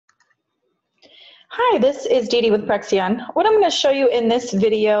Hi, this is Dee Dee with PreXion. What I'm going to show you in this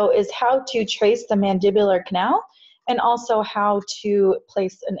video is how to trace the mandibular canal and also how to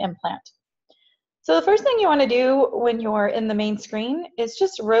place an implant. So the first thing you want to do when you're in the main screen is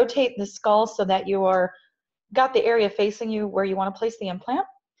just rotate the skull so that you're got the area facing you where you want to place the implant.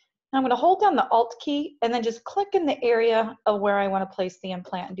 Now I'm going to hold down the Alt key and then just click in the area of where I want to place the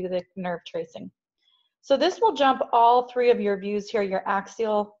implant and do the nerve tracing. So this will jump all three of your views here, your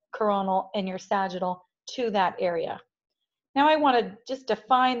axial, coronal, and your sagittal, to that area. Now I want to just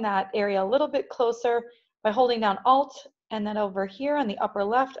define that area a little bit closer by holding down Alt, and then over here on the upper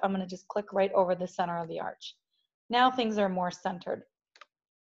left, I'm going to just click right over the center of the arch. Now things are more centered.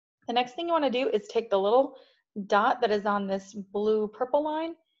 The next thing you want to do is take the little dot that is on this blue-purple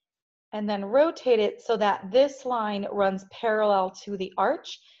line and then rotate it so that this line runs parallel to the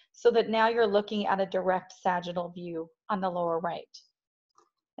arch, so that now you're looking at a direct sagittal view on the lower right.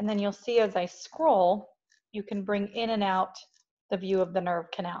 And then you'll see as I scroll, you can bring in and out the view of the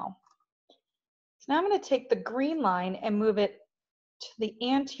nerve canal. So now I'm going to take the green line and move it to the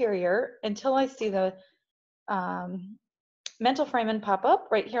anterior until I see the mental framing pop up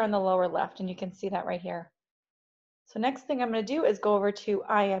right here on the lower left, and you can see that right here. So next thing I'm going to do is go over to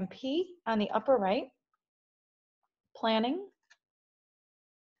IMP on the upper right, Planning,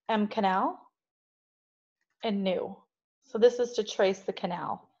 M Canal, and New. So this is to trace the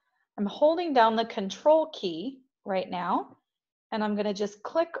canal. I'm holding down the Control key right now, and I'm going to just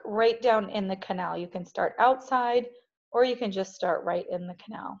click right down in the canal. You can start outside, or you can just start right in the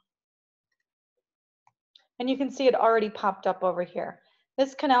canal. And you can see it already popped up over here.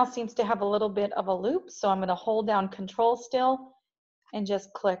 This canal seems to have a little bit of a loop, so I'm going to hold down Control still and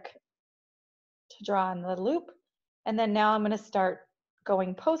just click to draw in the loop. And then now I'm going to start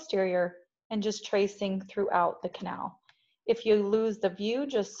going posterior and just tracing throughout the canal. If you lose the view,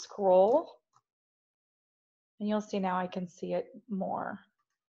 just scroll, and you'll see now I can see it more.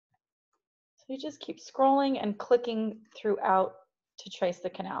 So you just keep scrolling and clicking throughout to trace the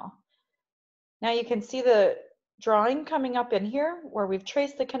canal. Now you can see the drawing coming up in here where we've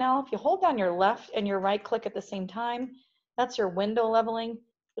traced the canal. If you hold down your left and your right click at the same time, that's your window leveling.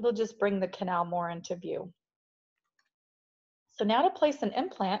 It'll just bring the canal more into view. So now to place an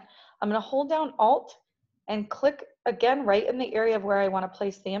implant, I'm going to hold down Alt and click again right in the area of where I want to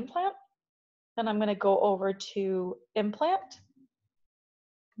place the implant. Then I'm going to go over to Implant,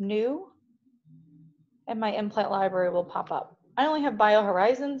 New, and my implant library will pop up. I only have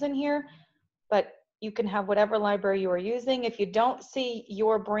BioHorizons in here, but you can have whatever library you are using. If you don't see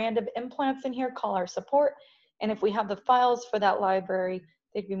your brand of implants in here, call our support. And if we have the files for that library,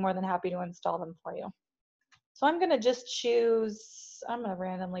 they'd be more than happy to install them for you. So I'm going to just choose, I'm going to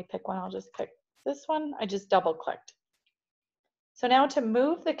randomly pick one. I'll just pick this one. I just double clicked. So now to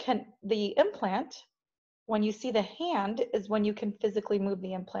move the implant, when you see the hand is when you can physically move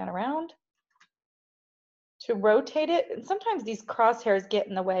the implant around. To rotate it, and sometimes these crosshairs get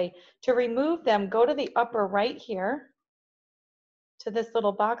in the way. To remove them, go to the upper right here to this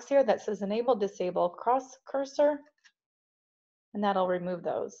little box here that says Enable, Disable, cross cursor, and that'll remove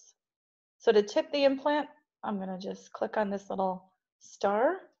those. So to tip the implant, I'm going to just click on this little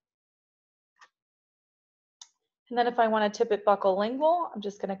star. And then if I want to tip it buccal lingual, I'm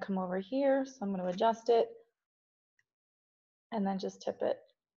just going to come over here. So I'm going to adjust it and then just tip it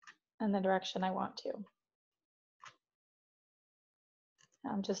in the direction I want to.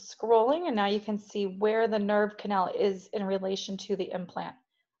 I'm just scrolling, and now you can see where the nerve canal is in relation to the implant.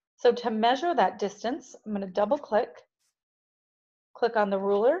 So to measure that distance, I'm going to double click on the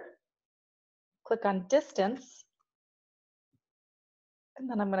ruler, click on distance, and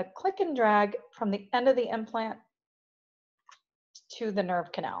then I'm going to click and drag from the end of the implant to the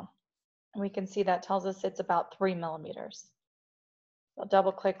nerve canal. And we can see that tells us it's about 3 millimeters. I'll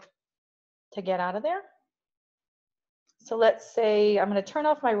double click to get out of there. So let's say I'm going to turn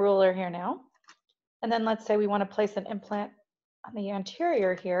off my ruler here now. And then let's say we want to place an implant on the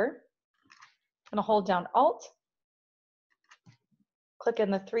anterior here. I'm going to hold down Alt, click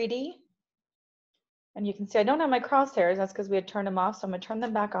in the 3D. And you can see I don't have my crosshairs. That's because we had turned them off. So I'm going to turn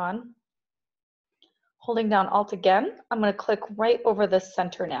them back on. Holding down Alt again, I'm going to click right over the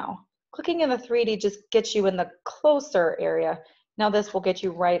center now. Clicking in the 3D just gets you in the closer area. Now this will get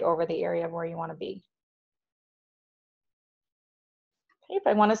you right over the area where you want to be. Okay, if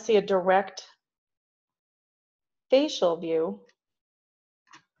I want to see a direct facial view,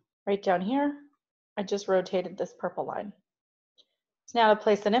 right down here, I just rotated this purple line. So now to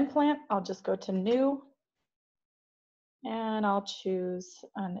place an implant, I'll just go to New, and I'll choose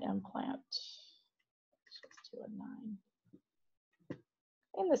an implant. Let's just do a 9.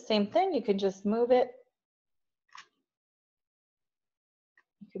 And the same thing, you can just move it.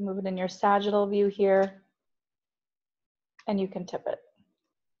 You can move it in your sagittal view here, and you can tip it.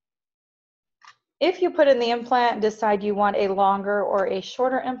 If you put in the implant and decide you want a longer or a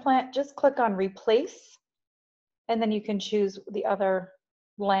shorter implant, just click on replace, and then you can choose the other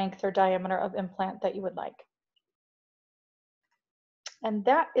length or diameter of implant that you would like. And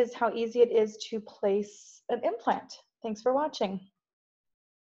that is how easy it is to place an implant. Thanks for watching.